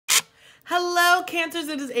Hello, Cancers.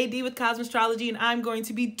 It is AD with Astrology, and I'm going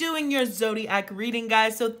to be doing your Zodiac reading,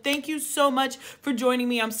 guys. So thank you so much for joining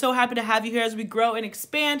me. I'm so happy to have you here as we grow and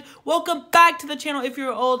expand. Welcome back to the channel if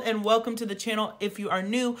you're old, and welcome to the channel if you are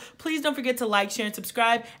new. Please don't forget to like, share, and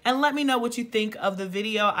subscribe, and let me know what you think of the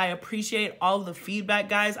video. I appreciate all of the feedback,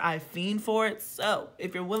 guys. I fiend for it. So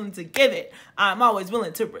if you're willing to give it, I'm always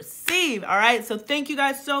willing to receive. All right. So thank you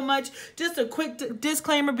guys so much. Just a quick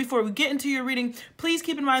disclaimer before we get into your reading. Please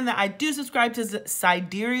keep in mind that I do subscribe to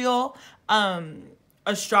Sidereal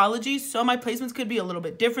Astrology, so my placements could be a little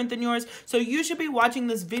bit different than yours. So you should be watching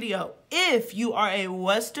this video if you are a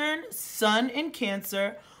Western Sun in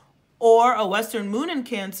Cancer, or a Western Moon in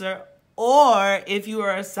Cancer, or if you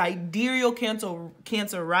are a Sidereal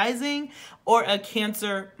Cancer rising, or a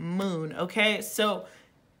Cancer Moon. Okay, so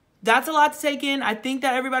that's a lot to take in. I think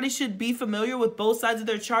that everybody should be familiar with both sides of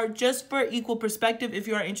their chart just for equal perspective. If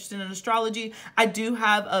you are interested in astrology, I do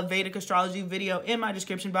have a Vedic Astrology video in my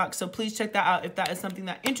description box, so please check that out if that is something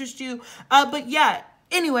that interests you. But yeah,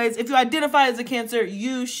 anyways, if you identify as a Cancer,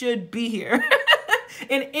 you should be here.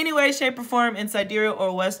 In any way, shape, or form, in Sidereal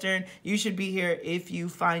or Western, you should be here if you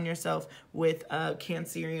find yourself with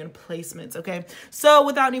Cancerian placements, okay? So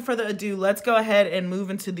without any further ado, let's go ahead and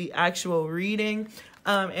move into the actual reading.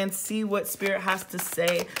 And see what Spirit has to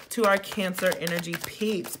say to our Cancer energy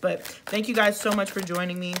peeps. But thank you guys so much for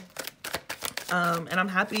joining me. And I'm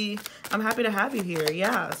happy to have you here.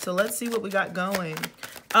 Yeah, so let's see what we got going.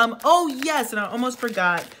 Oh yes, and I almost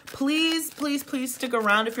forgot. Please, please, please stick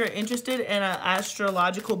around if you're interested in an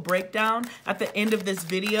astrological breakdown at the end of this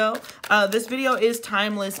video. This video is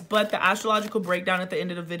timeless, but the astrological breakdown at the end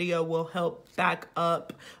of the video will help back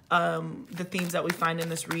up the themes that we find in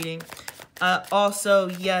this reading. Also,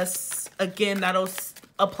 yes, again, that'll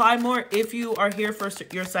apply more if you are here for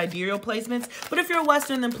your sidereal placements. But if you're a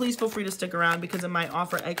Western, then please feel free to stick around because it might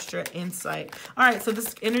offer extra insight. All right, so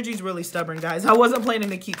this energy is really stubborn, guys. I wasn't planning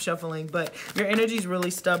to keep shuffling, but your energy is really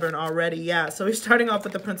stubborn already. Yeah, so we're starting off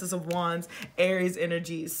with the Princess of Wands, Aries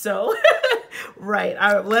energy. So,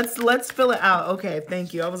 right, let's fill it out. Okay,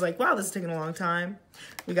 thank you. I was like, wow, this is taking a long time.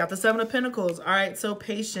 We got the Seven of Pentacles. All right, so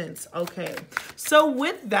patience. Okay, so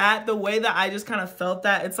with that, the way that I just kind of felt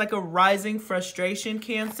that, it's like a rising frustration,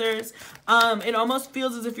 Cancers. It almost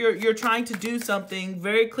feels as if you're trying to do something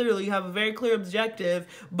very clearly. You have a very clear objective,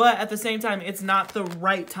 but at the same time, it's not the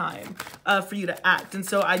right time for you to act. And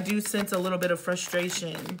so I do sense a little bit of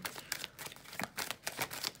frustration.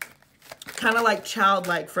 Kind of like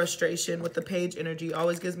childlike frustration with the Page energy.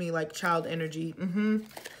 Always gives me like child energy.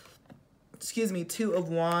 Excuse me, Two of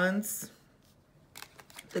Wands,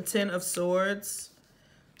 the Ten of Swords,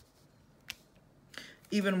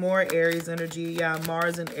 even more Aries energy. Yeah,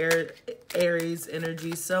 Mars and Aries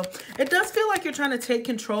energy. So it does feel like you're trying to take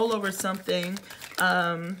control over something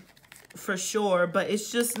for sure, but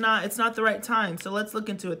it's just not, it's not the right time. So let's look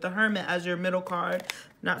into it. The Hermit as your middle card.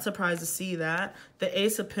 Not surprised to see that. The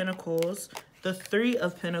Ace of Pentacles, the Three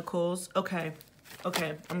of Pentacles. Okay.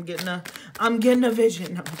 Okay, I'm getting a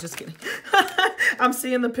vision. No, I'm just kidding. I'm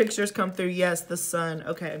seeing the pictures come through. Yes, the Sun.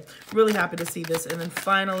 Okay, really happy to see this. And then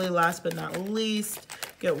finally, last but not least,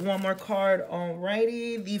 get one more card.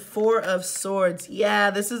 Alrighty, the Four of Swords.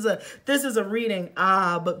 Yeah, this is a reading.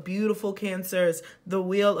 But beautiful, Cancers. The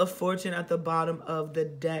Wheel of Fortune at the bottom of the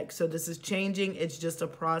deck. So this is changing. It's just a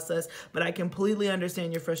process, but I completely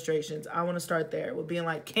understand your frustrations. I want to start there with being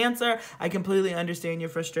like, Cancer, I completely understand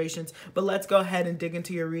your frustrations, but let's go ahead and dig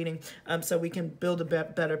into your reading so we can build a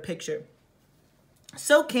better picture.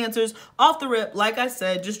 So Cancers, off the rip, like I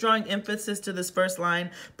said, just drawing emphasis to this first line,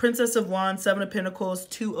 Princess of Wands, Seven of Pentacles,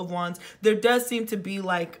 Two of Wands. There does seem to be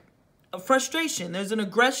like a frustration. There's an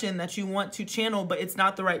aggression that you want to channel, but it's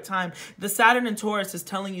not the right time. The Saturn and Taurus is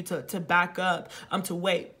telling you to back up, to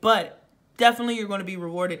wait, but definitely you're going to be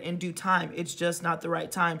rewarded in due time. It's just not the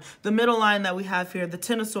right time. The middle line that we have here, the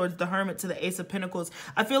Ten of Swords, the Hermit to the Ace of Pentacles.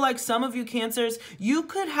 I feel like some of you Cancers, you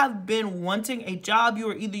could have been wanting a job.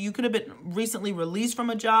 You could have been recently released from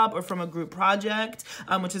a job or from a group project,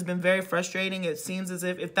 which has been very frustrating. It seems as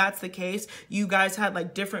if that's the case, you guys had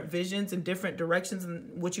like different visions and different directions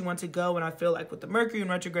in which you want to go. And I feel like with the Mercury in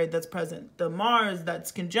retrograde that's present, the Mars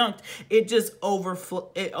that's conjunct, it just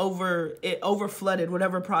overflooded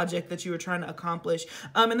whatever project that you were trying to accomplish.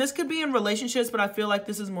 And this could be in relationships, but I feel like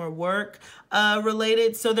this is more work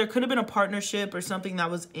related. So there could have been a partnership or something that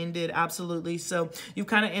was ended. Absolutely. So you've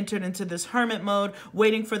kind of entered into this hermit mode,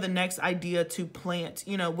 waiting for the next idea to plant,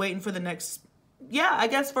 you know, waiting for the next yeah, I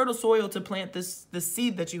guess fertile soil to plant this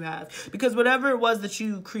seed that you have, because whatever it was that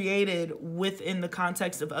you created within the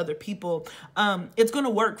context of other people, it's going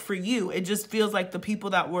to work for you. It just feels like the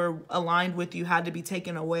people that were aligned with you had to be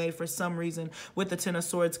taken away for some reason. With the Ten of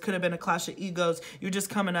Swords, could have been a clash of egos. You're just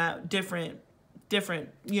coming at different,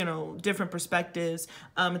 you know, different perspectives.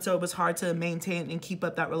 And so it was hard to maintain and keep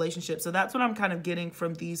up that relationship. So that's what I'm kind of getting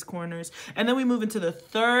from these corners. And then we move into the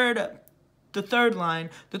third line,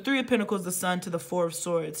 the Three of Pentacles, the Sun to the Four of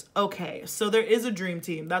Swords. Okay, so there is a dream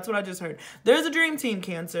team. That's what I just heard. There's a dream team,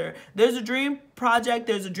 Cancer. There's a dream project.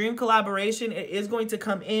 There's a dream collaboration. It is going to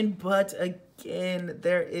come in, but again,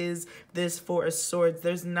 there is this Four of Swords.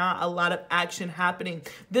 There's not a lot of action happening.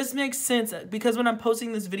 This makes sense because when I'm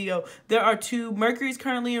posting this video, there are two. Mercury's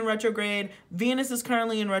currently in retrograde. Venus is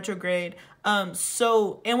currently in retrograde. And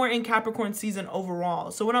we're in Capricorn season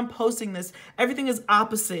overall. So when I'm posting this, everything is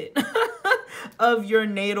opposite of your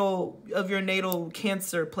natal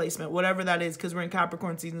Cancer placement, whatever that is, because we're in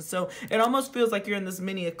Capricorn season. So it almost feels like you're in this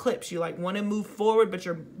mini eclipse. You like want to move forward, but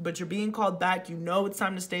you're being called back. You know it's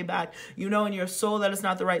time to stay back. You know in your soul that it's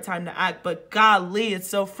not the right time to act. But golly, it's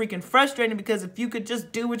so freaking frustrating, because if you could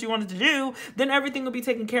just do what you wanted to do, then everything will be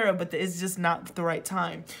taken care of. But it's just not the right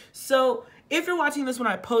time. So if you're watching this when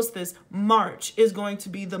I post this, March is going to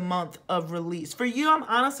be the month of release. For you, I'm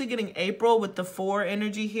honestly getting April with the 4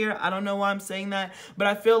 energy here. I don't know why I'm saying that, but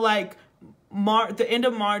I feel like the end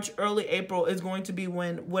of March, early April is going to be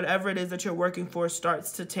when whatever it is that you're working for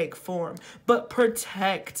starts to take form. But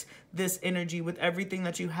protect this energy with everything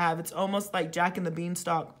that you have. It's almost like Jack and the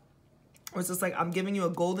Beanstalk. It's just like, I'm giving you a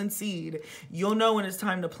golden seed. You'll know when it's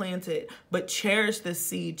time to plant it, but cherish this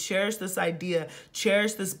seed, cherish this idea,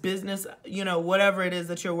 cherish this business, you know, whatever it is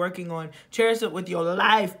that you're working on. Cherish it with your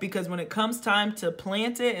life, because when it comes time to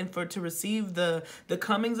plant it and to receive the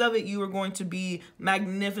comings of it, you are going to be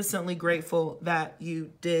magnificently grateful that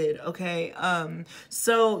you did, okay?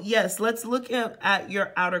 So yes, let's look at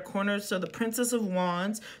your outer corners. So the Princess of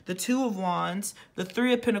Wands, the Two of Wands, the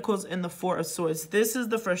Three of Pentacles, and the Four of Swords. This is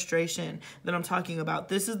the frustration that I'm talking about.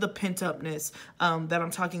 This is the pent-upness that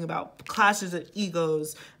I'm talking about. Clashes of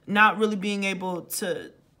egos, not really being able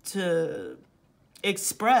to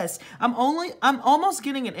express. I'm almost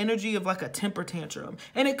getting an energy of like a temper tantrum,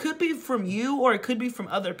 and it could be from you or it could be from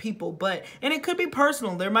other people, and it could be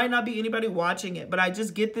personal. There might not be anybody watching it, but I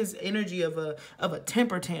just get this energy of a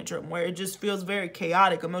temper tantrum where it just feels very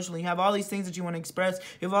chaotic emotionally. You have all these things that you want to express,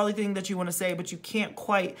 you have all these things that you want to say, but you can't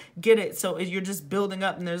quite get it. So you're just building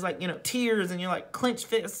up, and there's like, you know, tears, and you're like clenched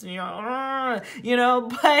fists, and you're, you know,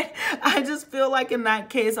 but I just feel like in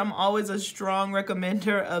that case, I'm always a strong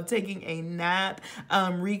recommender of taking a nap,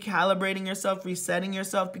 recalibrating yourself, resetting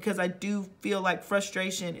yourself, because I do feel like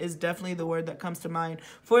frustration is definitely the word that comes to mind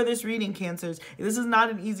for this reading, Cancers. This is not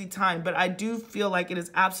an easy time, but I do feel like it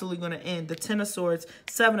is absolutely going to end. The Ten of Swords,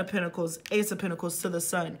 Seven of Pentacles, Ace of Pentacles to the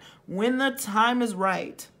Sun. When the time is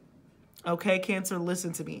right, okay, Cancer,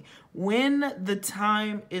 listen to me. When the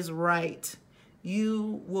time is right,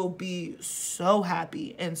 you will be so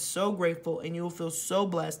happy and so grateful, and you will feel so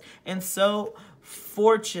blessed and so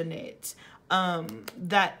fortunate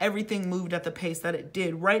that everything moved at the pace that it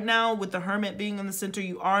did. Right now, with the Hermit being in the center,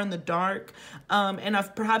 you are in the dark, and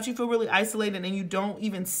perhaps you feel really isolated, and you don't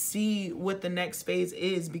even see what the next phase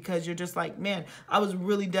is, because you're just like, man, I was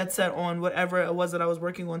really dead set on whatever it was that I was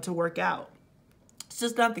working on to work out. It's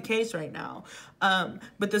just not the case right now.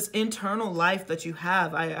 But this internal life that you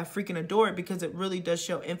have, I freaking adore it, because it really does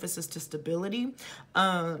show emphasis to stability,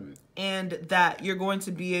 and that you're going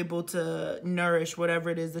to be able to nourish whatever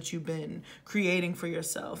it is that you've been creating for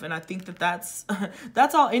yourself. And I think that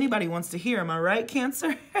that's all anybody wants to hear. Am I right,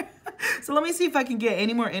 Cancer? So let me see if I can get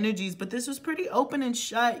any more energies, but this was pretty open and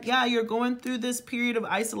shut. Yeah, you're going through this period of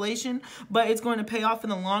isolation, but it's going to pay off in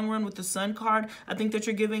the long run with the Sun card. I think that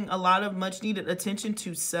you're giving a lot of much needed attention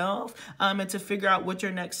to self, and to figure out what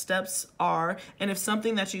your next steps are. And if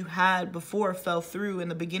something that you had before fell through in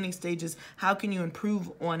the beginning stages, how can you improve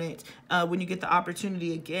on it when you get the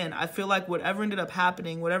opportunity again? I feel like whatever ended up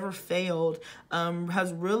happening, whatever failed,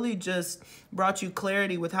 has really just brought you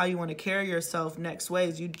clarity with how you want to carry yourself next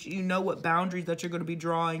ways. You know what boundaries that you're going to be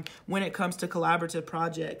drawing when it comes to collaborative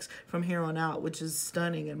projects from here on out, which is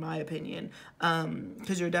stunning in my opinion,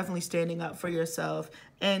 because you're definitely standing up for yourself.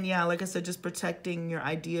 And yeah, like I said, just protecting your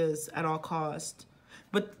ideas at all costs.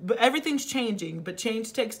 But everything's changing, but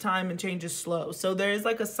change takes time and change is slow. So there is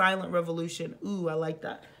like a silent revolution. Ooh, I like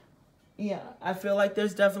that. Yeah, I feel like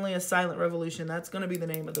there's definitely a silent revolution. That's going to be the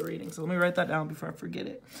name of the reading. So let me write that down before I forget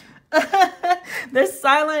it. There's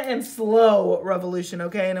silent and slow revolution,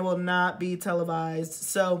 okay? And it will not be televised.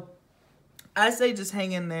 So I say just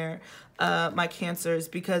hang in there, my Cancers,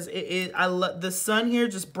 because I love the sun here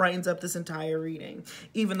just brightens up this entire reading,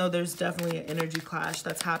 even though there's definitely an energy clash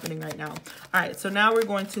that's happening right now. All right, so now we're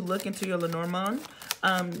going to look into your Lenormand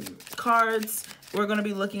cards. We're going to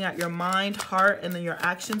be looking at your mind, heart, and then your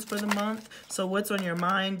actions for the month. So what's on your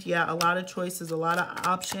mind? Yeah, a lot of choices, a lot of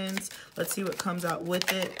options. Let's see what comes out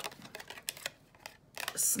with it.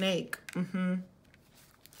 Snake.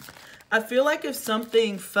 I feel like if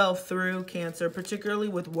something fell through, Cancer, particularly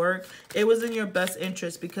with work, it was in your best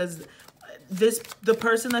interest, because the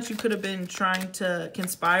person that you could have been trying to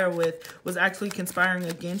conspire with was actually conspiring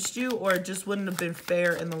against you, or it just wouldn't have been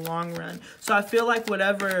fair in the long run. So I feel like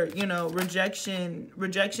whatever, you know, rejection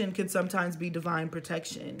can sometimes be divine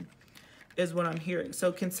protection, is what I'm hearing.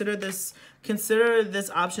 So consider this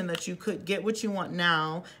option that you could get what you want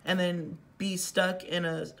now and then be stuck in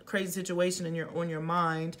a crazy situation on your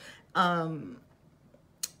mind,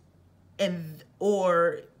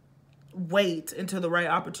 or wait until the right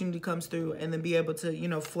opportunity comes through and then be able to, you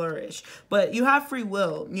know, flourish. But you have free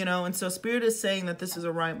will, you know, and so Spirit is saying that this is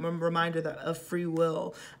a reminder of free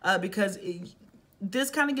will, because this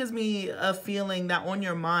kind of gives me a feeling that on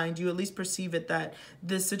your mind, you at least perceive it, that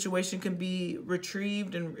this situation can be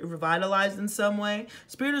retrieved and revitalized in some way.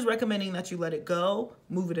 Spirit is recommending that you let it go,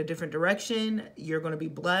 move it a different direction. You're going to be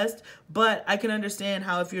blessed. But I can understand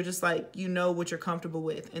how if you're just like, you know what you're comfortable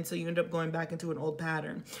with, and so you end up going back into an old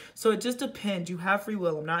pattern. So it just depends. You have free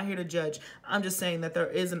will. I'm not here to judge. I'm just saying that there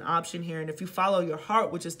is an option here. And if you follow your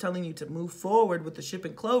heart, which is telling you to move forward with the ship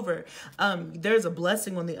and clover, there's a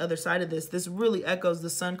blessing on the other side of this. This really echoes the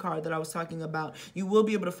Sun card that I was talking about. You will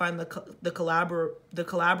be able to find the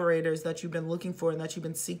collaborators that you've been looking for and that you've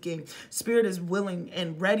been seeking. Spirit is willing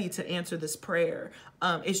and ready to answer this prayer.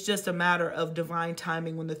 It's just a matter of divine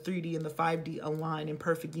timing when the 3D and the 5D align in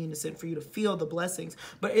perfect unison for you to feel the blessings.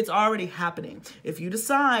 But it's already happening. If you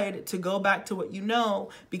decide to go back to what you know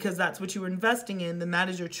because that's what you were investing in, then that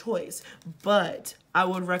is your choice. But I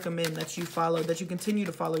would recommend that you continue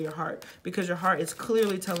to follow your heart, because your heart is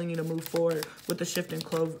clearly telling you to move forward with the ship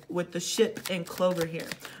and clover here.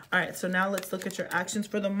 All right, so now let's look at your actions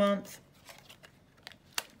for the month.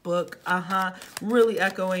 Book, really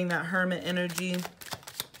echoing that Hermit energy.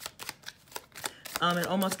 It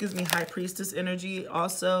almost gives me High Priestess energy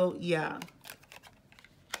also. Yeah.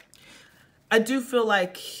 I do feel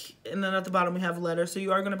like, and then at the bottom we have letter. So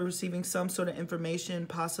you are going to be receiving some sort of information,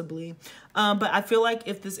 possibly. But I feel like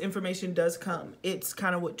if this information does come, it's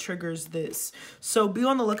kind of what triggers this. So be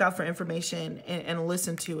on the lookout for information and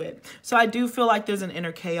listen to it. So I do feel like there's an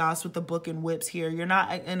inner chaos with the Book and Whips here. You're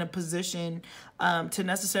not in a position to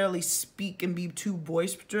necessarily speak and be too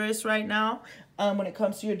boisterous right now when it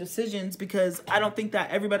comes to your decisions, because I don't think that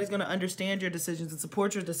everybody's going to understand your decisions and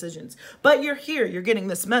support your decisions. But you're here. You're getting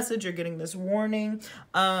this message. You're getting this warning.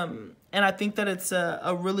 And I think that it's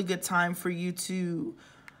a really good time for you to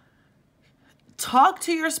talk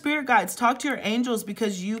to your spirit guides, talk to your angels,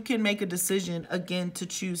 because you can make a decision again to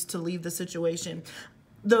choose to leave the situation.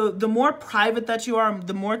 The more private that you are,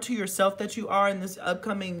 the more to yourself that you are in this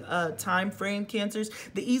upcoming time frame, Cancers,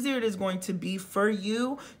 the easier it is going to be for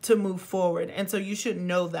you to move forward. And so you should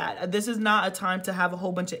know that. This is not a time to have a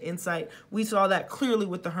whole bunch of insight. We saw that clearly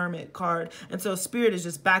with the Hermit card. And so Spirit is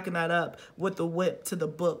just backing that up with the Whip to the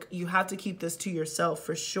Book. You have to keep this to yourself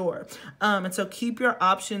for sure. And so keep your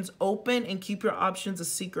options open and keep your options a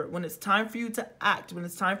secret. When it's time for you to act, when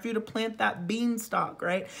it's time for you to plant that beanstalk,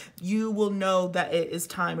 right, you will know that it is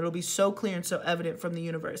time. It'll be so clear and so evident from the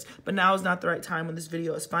universe. But now is not the right time when this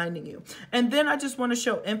video is finding you. And then I just want to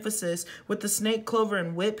show emphasis with the Snake, Clover,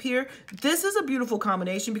 and Whip here. This is a beautiful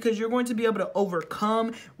combination because you're going to be able to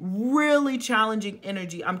overcome really challenging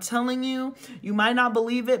energy. I'm telling you, you might not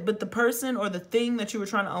believe it, but the person or the thing that you were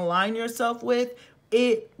trying to align yourself with,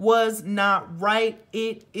 it was not right.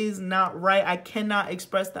 It is not right. I cannot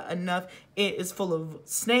express that enough. It is full of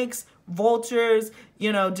snakes, vultures,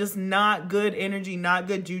 you know, just not good energy, not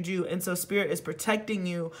good juju. And so Spirit is protecting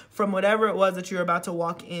you from whatever it was that you're about to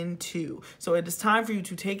walk into. So it is time for you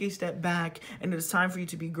to take a step back, and it is time for you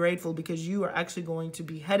to be grateful, because you are actually going to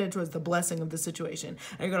be headed towards the blessing of the situation.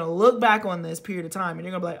 And you're going to look back on this period of time and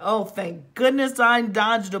you're going to be like, oh, thank goodness I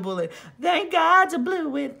dodged a bullet. Thank God you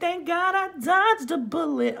blew it. Thank God I dodged a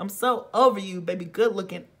bullet. I'm so over you, baby. Good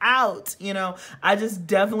looking out. You know, I just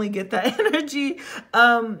definitely get that energy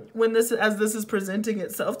when this is presenting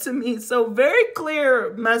itself to me. So very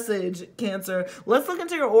clear message, Cancer. Let's look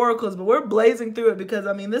into your oracles, but we're blazing through it because,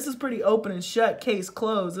 I mean, this is pretty open and shut, case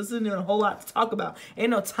closed. This isn't even a whole lot to talk about.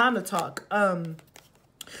 Ain't no time to talk.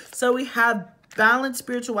 So we have balance,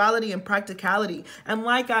 spirituality, and practicality. And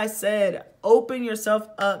like I said, open yourself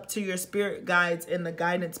up to your spirit guides and the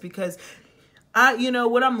guidance, because you know,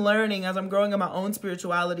 what I'm learning as I'm growing in my own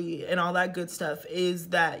spirituality and all that good stuff is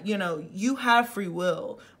that, you know, you have free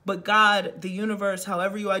will, but God, the universe,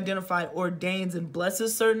 however you identify, ordains and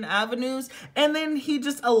blesses certain avenues, and then he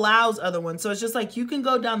just allows other ones. So it's just like, you can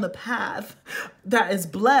go down the path that is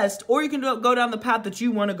blessed, or you can go down the path that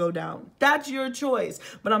you want to go down. That's your choice.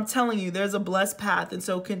 But I'm telling you, there's a blessed path. And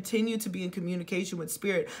so continue to be in communication with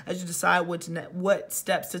spirit as you decide what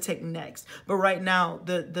steps to take next. But right now,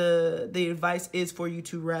 the advice is for you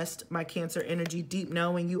to rest, my Cancer energy. Deep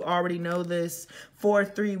knowing, you already know this. 4,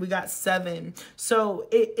 3, we got 7. So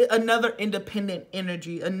another independent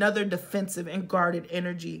energy, another defensive and guarded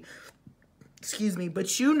energy. Excuse me,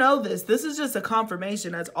 but you know this. This is just a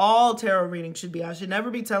confirmation, as all tarot readings should be. I should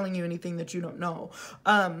never be telling you anything that you don't know.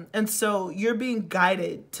 And so you're being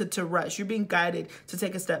guided to rush. You're being guided to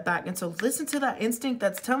take a step back. And so listen to that instinct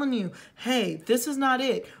that's telling you, hey, this is not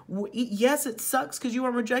it. Yes, it sucks because you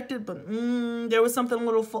were rejected, but there was something a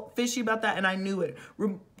little fishy about that, and I knew it.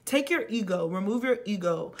 Take your ego, remove your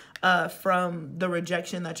ego from the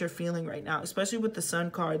rejection that you're feeling right now, especially with the Sun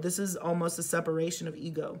card. This is almost a separation of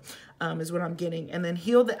ego, is what I'm getting. And then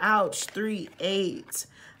heal the ouch, 3, 8.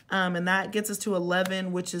 And that gets us to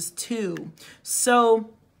 11, which is 2. So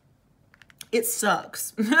it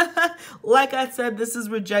sucks. Like I said, this is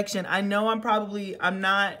rejection. I know I'm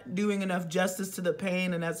not doing enough justice to the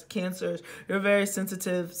pain. And as Cancers, you're very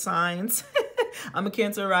sensitive signs. I'm a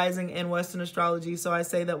Cancer rising in Western astrology, so I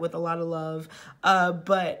say that with a lot of love.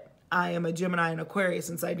 But I am a Gemini and Aquarius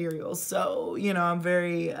in sidereal, so, you know, I'm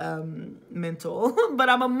very mental. But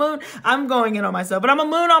I'm a moon. I'm going in on myself. But I'm a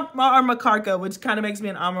moon on Makarka, which kind of makes me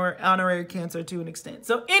an honorary Cancer to an extent.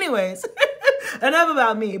 So anyways, enough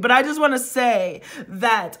about me. But I just want to say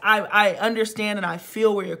that I understand and I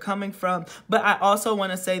feel where you're coming from. But I also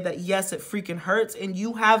want to say that, yes, it freaking hurts, and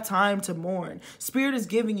you have time to mourn. Spirit is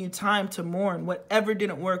giving you time to mourn whatever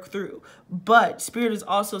didn't work through. But Spirit is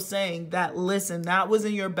also saying that, listen, that was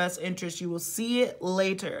in your best interest. You will see it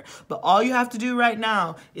later. But all you have to do right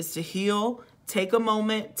now is to heal. Take a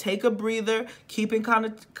moment, take a breather, keep in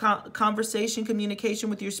conversation, communication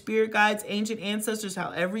with your spirit guides, ancient ancestors,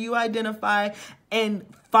 however you identify, and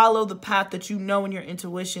follow the path that you know in your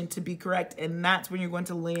intuition to be correct. And that's when you're going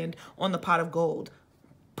to land on the pot of gold.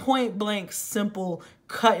 Point blank, simple,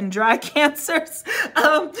 cut and dry, Cancers.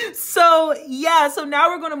 So yeah, so now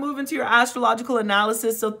we're going to move into your astrological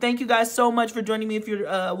analysis. So thank you guys so much for joining me. If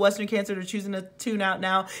you're Western Cancer or choosing to tune out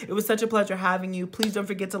now, it was such a pleasure having you. Please don't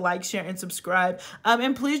forget to like, share, and subscribe.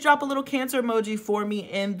 And please drop a little Cancer emoji for me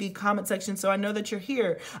in the comment section so I know that you're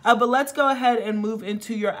here. But let's go ahead and move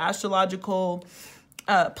into your astrological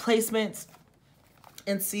placements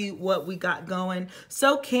and see what we got going.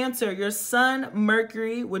 So Cancer, your Sun,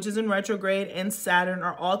 Mercury, which is in retrograde, and Saturn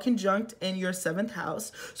are all conjunct in your 7th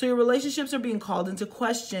house. So your relationships are being called into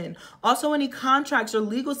question. Also, any contracts or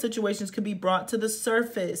legal situations could be brought to the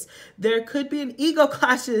surface. There could be an ego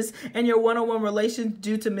clashes in your one-on-one relations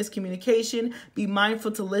due to miscommunication. Be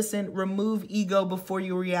mindful to listen. Remove ego before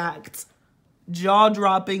you react.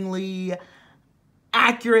 Jaw-droppingly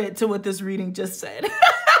accurate to what this reading just said.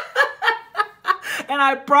 And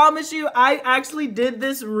I promise you, I actually did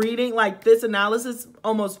this reading, like this analysis,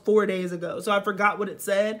 almost 4 days ago. So I forgot what it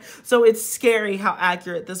said. So it's scary how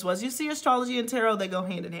accurate this was. You see, astrology and tarot, they go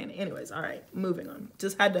hand in hand. Anyways, all right, moving on.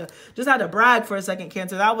 Just had to brag for a second,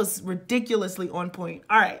 Cancer. That was ridiculously on point.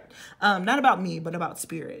 All right, not about me, but about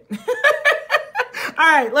spirit. All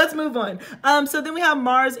right, let's move on. So then we have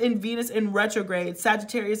Mars and Venus in retrograde,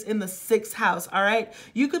 Sagittarius in the 6th house, all right?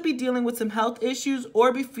 You could be dealing with some health issues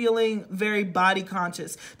or be feeling very body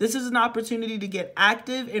conscious. This is an opportunity to get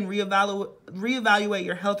active and reevaluate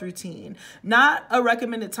your health routine. Not a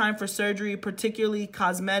recommended time for surgery, particularly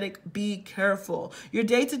cosmetic. Be careful. Your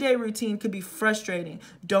day-to-day routine could be frustrating.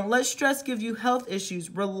 Don't let stress give you health issues.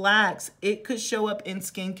 Relax. It could show up in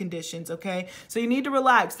skin conditions, okay? So you need to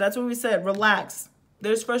relax. That's what we said, relax.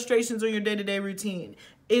 There's frustrations on your day-to-day routine.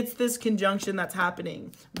 It's this conjunction that's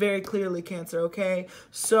happening very clearly, Cancer, okay?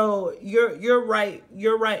 So you're right.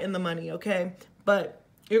 You're right in the money, okay? But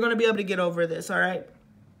you're going to be able to get over this, all right?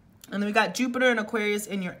 And then we got Jupiter and Aquarius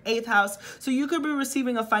in your 8th house. So you could be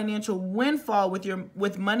receiving a financial windfall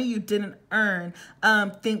with money you didn't earn.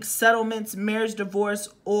 Think settlements, marriage, divorce,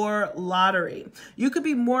 or lottery. You could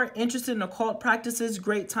be more interested in occult practices.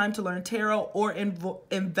 Great time to learn tarot or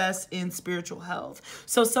invest in spiritual health.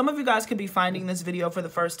 So some of you guys could be finding this video for the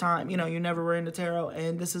first time. You know, you never were into tarot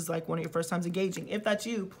and this is like one of your first times engaging. If that's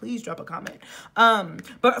you, please drop a comment.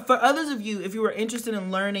 But for others of you, if you were interested in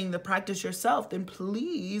learning the practice yourself, then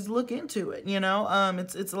please look look into it, you know.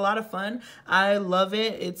 It's a lot of fun. I love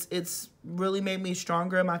it. It's really made me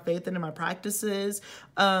stronger in my faith and in my practices.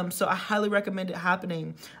 So I highly recommend it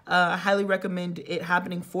happening. I highly recommend it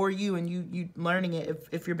happening for you and you learning it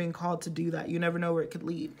if you're being called to do that. You never know where it could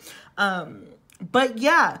lead. But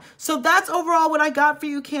yeah, so that's overall what I got for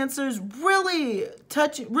you, Cancers. Really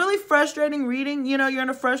frustrating reading. You know, you're in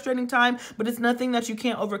a frustrating time, but it's nothing that you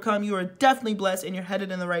can't overcome. You are definitely blessed and you're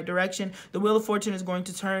headed in the right direction. The Wheel of Fortune is going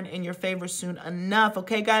to turn in your favor soon enough.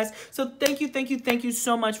 Okay, guys? So thank you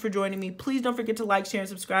so much for joining me. Please don't forget to like, share, and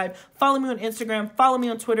subscribe. Follow me on Instagram. Follow me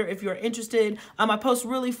on Twitter if you're interested. I post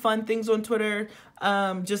really fun things on Twitter.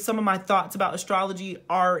 Just some of my thoughts about astrology,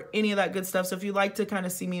 art, any of that good stuff. So if you'd like to kind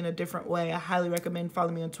of see me in a different way, I highly recommend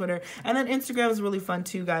following me on Twitter. And then Instagram is really fun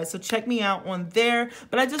too, guys. So check me out on there.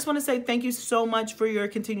 But I just want to say thank you so much for your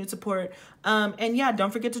continued support. And yeah,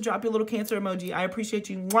 don't forget to drop your little Cancer emoji. I appreciate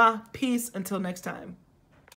you. Mwah. Peace. Until next time.